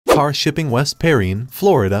Car Shipping West Perrine,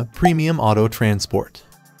 Florida Premium Auto Transport.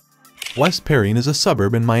 West Perrine is a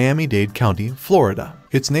suburb in Miami-Dade County, Florida.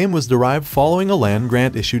 Its name was derived following a land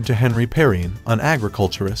grant issued to Henry Perrine, an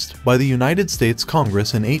agriculturist, by the United States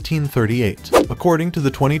Congress in 1838. According to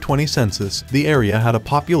the 2020 census, the area had a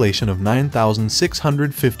population of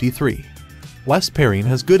 9,653. West Perrine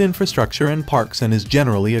has good infrastructure and parks and is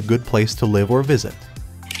generally a good place to live or visit.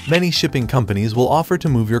 Many shipping companies will offer to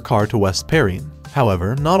move your car to West Perrine.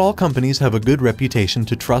 However, not all companies have a good reputation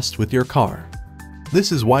to trust with your car.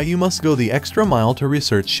 This is why you must go the extra mile to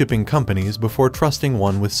research shipping companies before trusting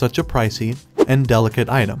one with such a pricey and delicate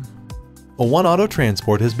item. One Auto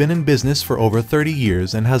Transport has been in business for over 30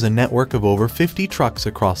 years and has a network of over 50 trucks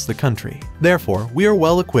across the country. Therefore, we are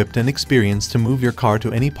well equipped and experienced to move your car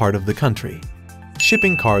to any part of the country.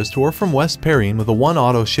 Shipping cars to or from West Perrine with a One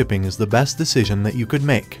Auto Shipping is the best decision that you could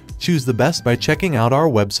make. Choose the best by checking out our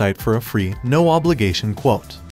website for a free, no-obligation quote.